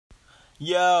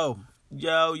Yo,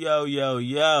 yo.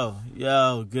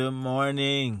 Good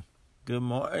morning. Good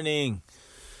morning.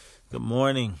 Good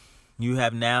morning. You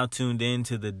have now tuned in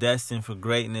to the Destined for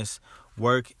Greatness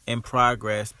Work in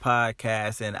Progress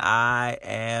podcast, and I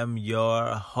am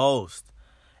your host,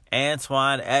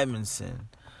 Antoine Edmondson,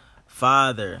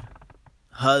 father,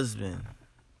 husband,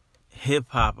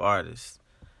 hip-hop artist.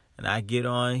 And I get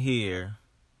on here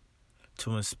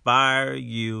to inspire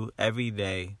you every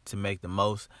day to make the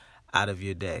most out of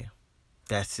your day.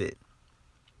 That's it.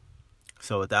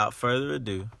 So without further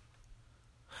ado,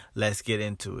 let's get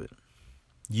into it.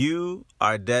 You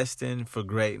are destined for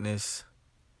greatness,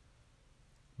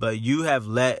 but you have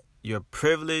let your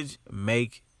privilege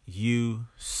make you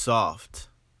soft.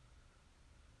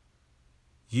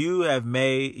 You have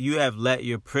let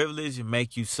your privilege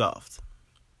make you soft.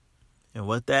 And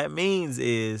what that means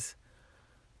is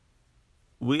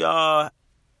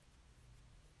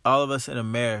all of us in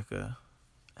America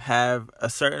have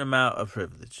a certain amount of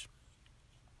privilege.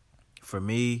 For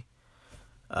me,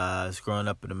 it's growing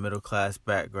up in a middle class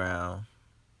background.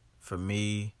 For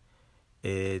me,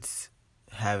 it's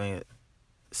having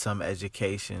some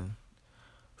education.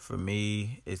 For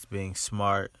me, it's being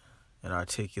smart and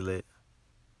articulate.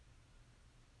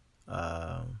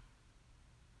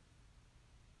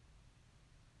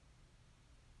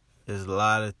 There's a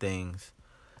lot of things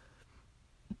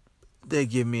that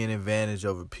give me an advantage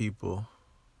over people.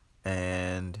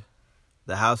 And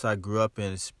the house I grew up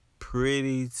in is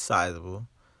pretty sizable.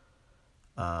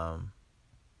 But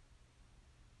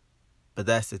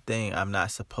that's the thing. I'm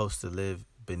not supposed to live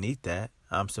beneath that.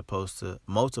 I'm supposed to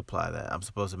multiply that. I'm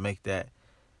supposed to make that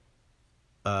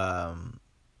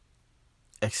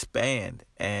expand.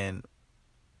 And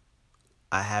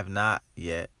I have not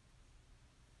yet.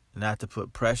 Not to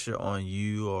put pressure on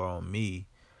you or on me.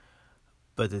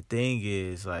 But the thing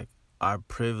is, like, our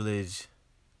privilege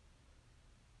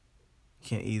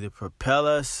can either propel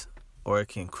us or it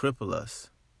can cripple us.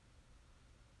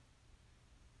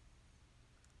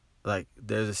 Like,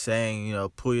 there's a saying,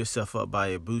 pull yourself up by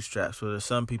your bootstraps. Well, there's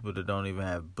some people that don't even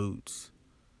have boots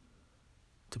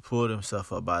to pull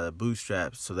themselves up by the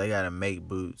bootstraps. So they got to make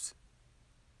boots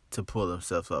to pull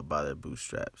themselves up by their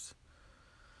bootstraps.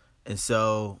 And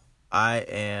so I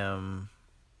am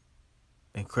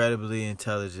incredibly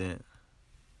intelligent,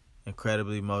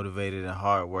 incredibly motivated, and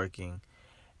hardworking.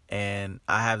 And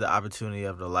I have the opportunity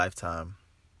of a lifetime.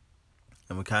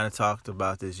 And we kind of talked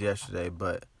about this yesterday,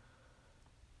 but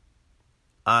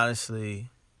honestly,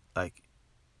 like,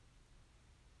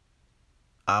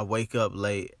 I wake up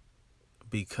late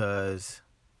because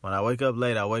when I wake up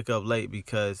late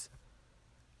because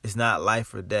it's not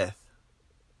life or death.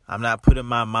 I'm not putting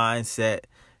my mindset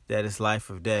that it's life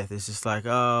or death. It's just like,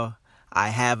 oh, I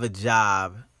have a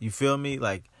job. You feel me?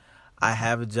 Like, I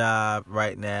have a job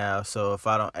right now, so if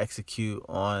I don't execute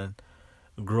on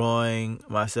growing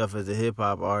myself as a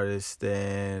hip-hop artist,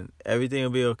 then everything will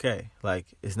be okay. Like,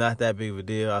 it's not that big of a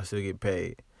deal. I'll still get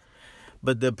paid.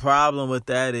 But the problem with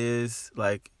that is,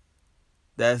 like,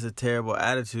 that's a terrible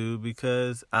attitude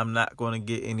because I'm not going to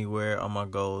get anywhere on my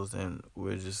goals, and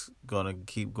we're just going to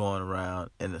keep going around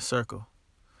in a circle.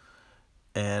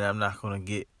 And I'm not going to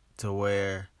get to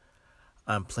where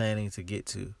I'm planning to get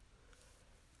to.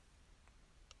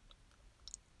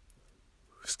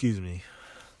 Excuse me.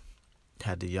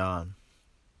 Had to yawn.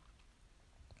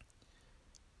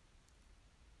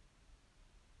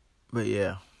 But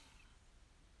yeah.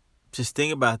 Just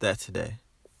think about that today.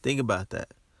 Think about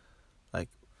that. Like,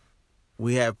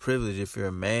 we have privilege. If you're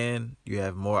a man, you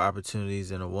have more opportunities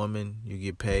than a woman. You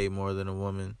get paid more than a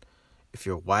woman. If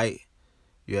you're white,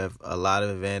 you have a lot of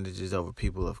advantages over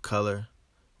people of color,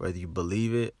 whether you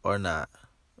believe it or not.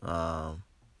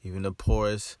 Even the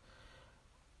poorest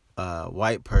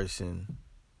white person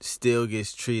still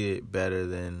gets treated better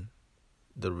than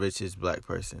the richest black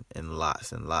person in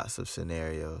lots and lots of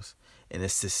scenarios. And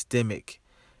it's systemic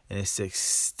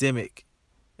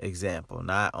example,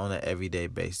 not on an everyday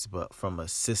basis, but from a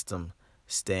system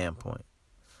standpoint.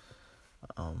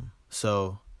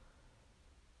 So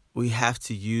we have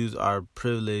to use our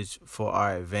privilege for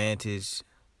our advantage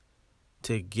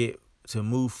to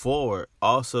move forward,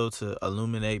 also to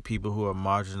illuminate people who are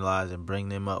marginalized and bring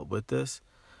them up with us.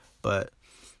 But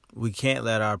we can't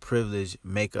let our privilege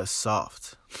make us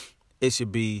soft. It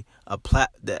should be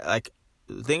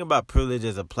think about privilege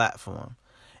as a platform,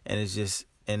 and it's just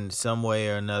in some way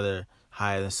or another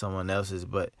higher than someone else's,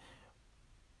 but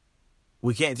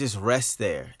we can't just rest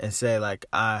there and say, like,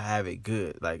 I have it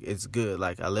good. Like, it's good.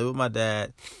 Like, I live with my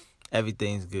dad.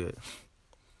 Everything's good.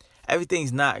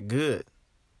 Everything's not good.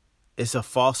 It's a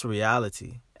false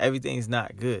reality. Everything's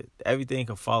not good. Everything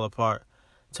can fall apart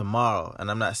tomorrow.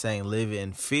 And I'm not saying live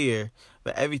in fear,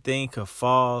 but everything could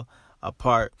fall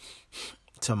apart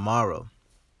tomorrow.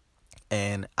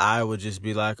 And I would just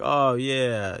be like, oh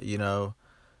yeah,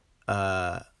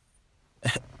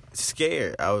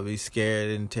 scared. I would be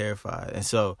scared and terrified. And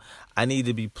so I need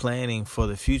to be planning for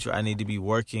the future. I need to be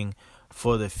working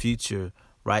for the future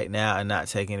right now and not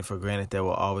taking it for granted that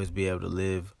we'll always be able to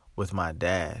live with my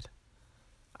dad.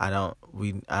 I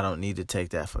don't need to take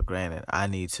that for granted. I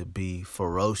need to be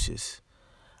ferocious.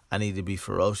 I need to be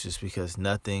ferocious because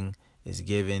nothing is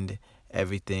given,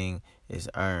 everything is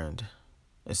earned.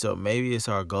 And so maybe it's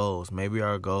our goals. Maybe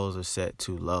our goals are set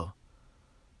too low.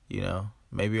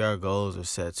 Maybe our goals are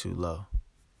set too low.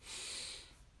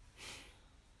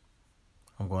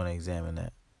 I'm going to examine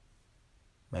that.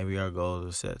 Maybe our goals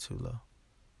are set too low.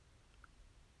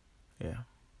 Yeah.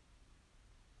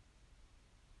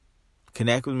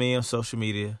 Connect with me on social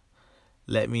media.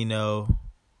 Let me know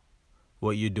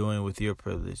what you're doing with your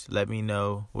privilege. Let me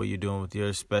know what you're doing with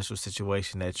your special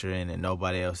situation that you're in and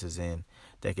nobody else is in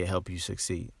that can help you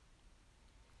succeed.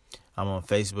 I'm on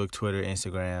Facebook, Twitter,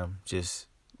 Instagram. Just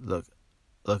look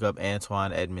up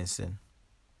Antoine Edmondson.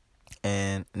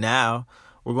 And now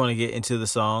we're going to get into the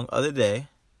song of the day.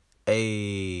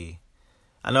 I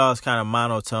know I was kind of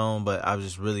monotone, but I was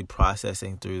just really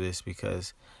processing through this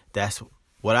because that's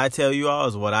what I tell you all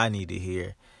is what I need to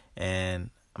hear.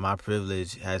 And my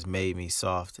privilege has made me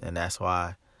soft, and that's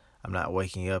why I'm not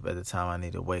waking up at the time I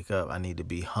need to wake up. I need to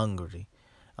be hungry.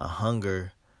 A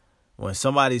hunger. When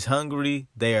somebody's hungry,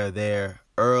 they are there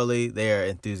early, they are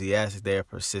enthusiastic, they are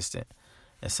persistent.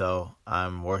 And so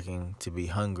I'm working to be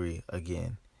hungry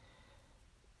again.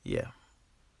 Yeah.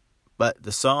 But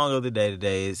the song of the day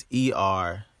today is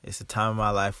ER. It's a time in my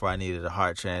life where I needed a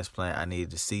heart transplant. I needed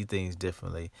to see things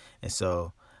differently. And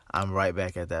so I'm right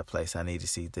back at that place. I need to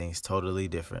see things totally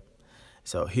different.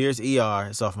 So here's ER.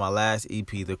 It's off my last EP,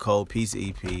 the Cold Peace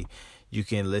EP. You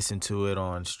can listen to it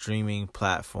on streaming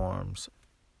platforms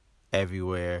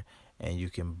everywhere, and you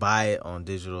can buy it on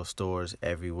digital stores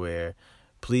everywhere.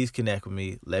 Please connect with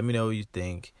me. Let me know what you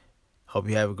think. Hope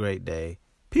you have a great day.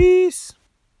 Peace.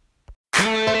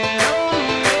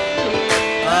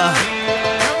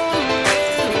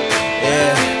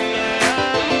 Yeah.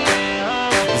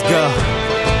 Let's go.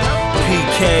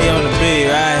 PK on the beat,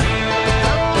 right?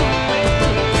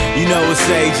 You know it's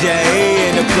AJ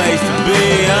in the place to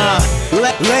be,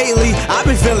 Lately, I've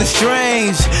been feeling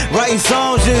strange. Writing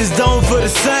songs just don't feel the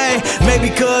same. Maybe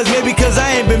cause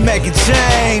I ain't been making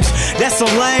change. That's so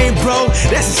lame, bro.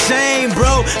 That's a shame,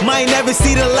 bro. Might never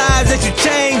see the lives that you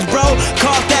change, bro.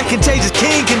 Caught that contagious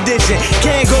king condition.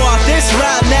 Can't go out this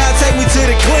route now, take me to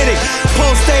the clinic.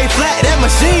 Post stay flat, that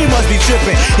machine must be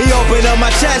tripping. He opened up my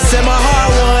chest and my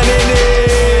heart wanted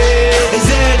it. Is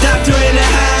there a doctor in the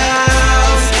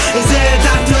house? Is there a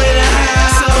doctor in the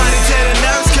house? Somebody tell the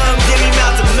nurse come get me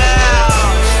mouth to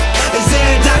mouth. Is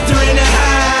there a doctor in the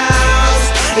house?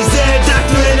 Is there a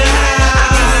doctor in the house?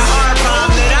 I got a heart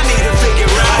problem that I need to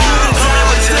figure out. Tell me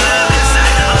what you love, cause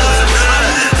I'm losing blood.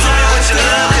 Tell me what you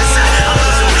love, cause I'm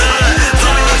losing blood.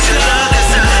 Tell me what you love, cause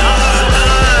I'm losing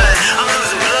blood.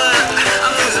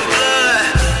 I'm losing blood.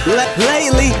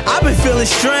 Lately, I've been feeling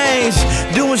strange.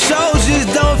 Doing shows just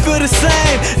don't feel the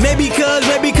same. Maybe cause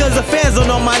the fans don't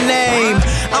know my name.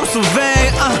 I'm so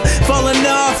vain, falling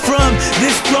off from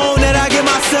this throne that I get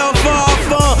myself off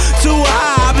on. Too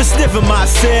high, I've been sniffing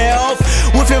myself.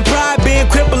 Within pride, being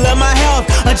crippled in my health.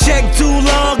 Unchecked too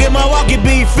long, and my walk can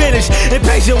be finished.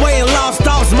 Impatient waiting, lost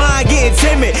thoughts, mind getting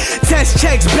timid. Test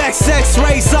checks, back sex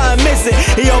ray, something missing.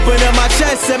 He opened up my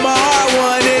chest and my heart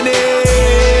wanted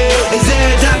it. Is there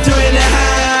a doctor in the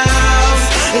house?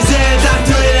 Is there a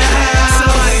doctor in the house?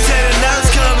 Somebody tell the nurse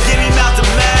come give me mouth to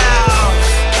mouth.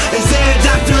 Is there a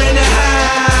doctor in the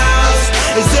house?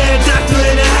 Is there a doctor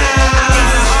in the house? I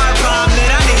got a heart problem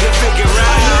that I need to figure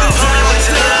out. Tell me what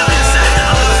you love, cause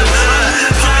I'm losing blood.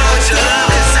 Tell me what you love,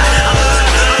 cause I'm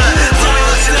losing blood. Tell me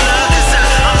what you love, cause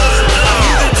I'm losing blood.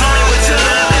 Tell me what you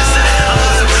love, cause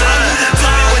I'm losing blood.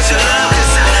 Tell me what you love,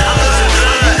 cause I'm losing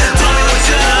blood. Tell me what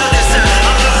you love, cause I'm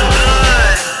losing blood.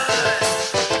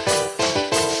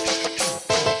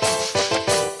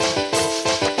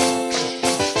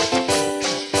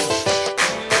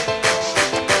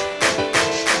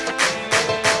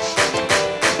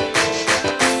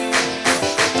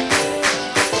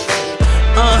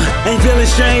 Ain't feeling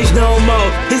strange no more.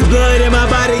 His blood in my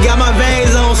body got my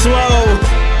veins on swole.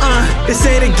 This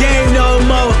ain't a game no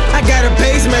more. I got a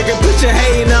pacemaker, put your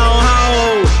hating on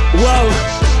hold. Whoa,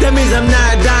 that means I'm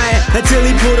not dying until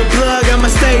he pull the plug, I'ma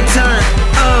stay turned.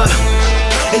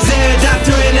 Is there a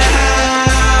doctor in the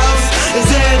house? Is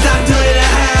there a doctor in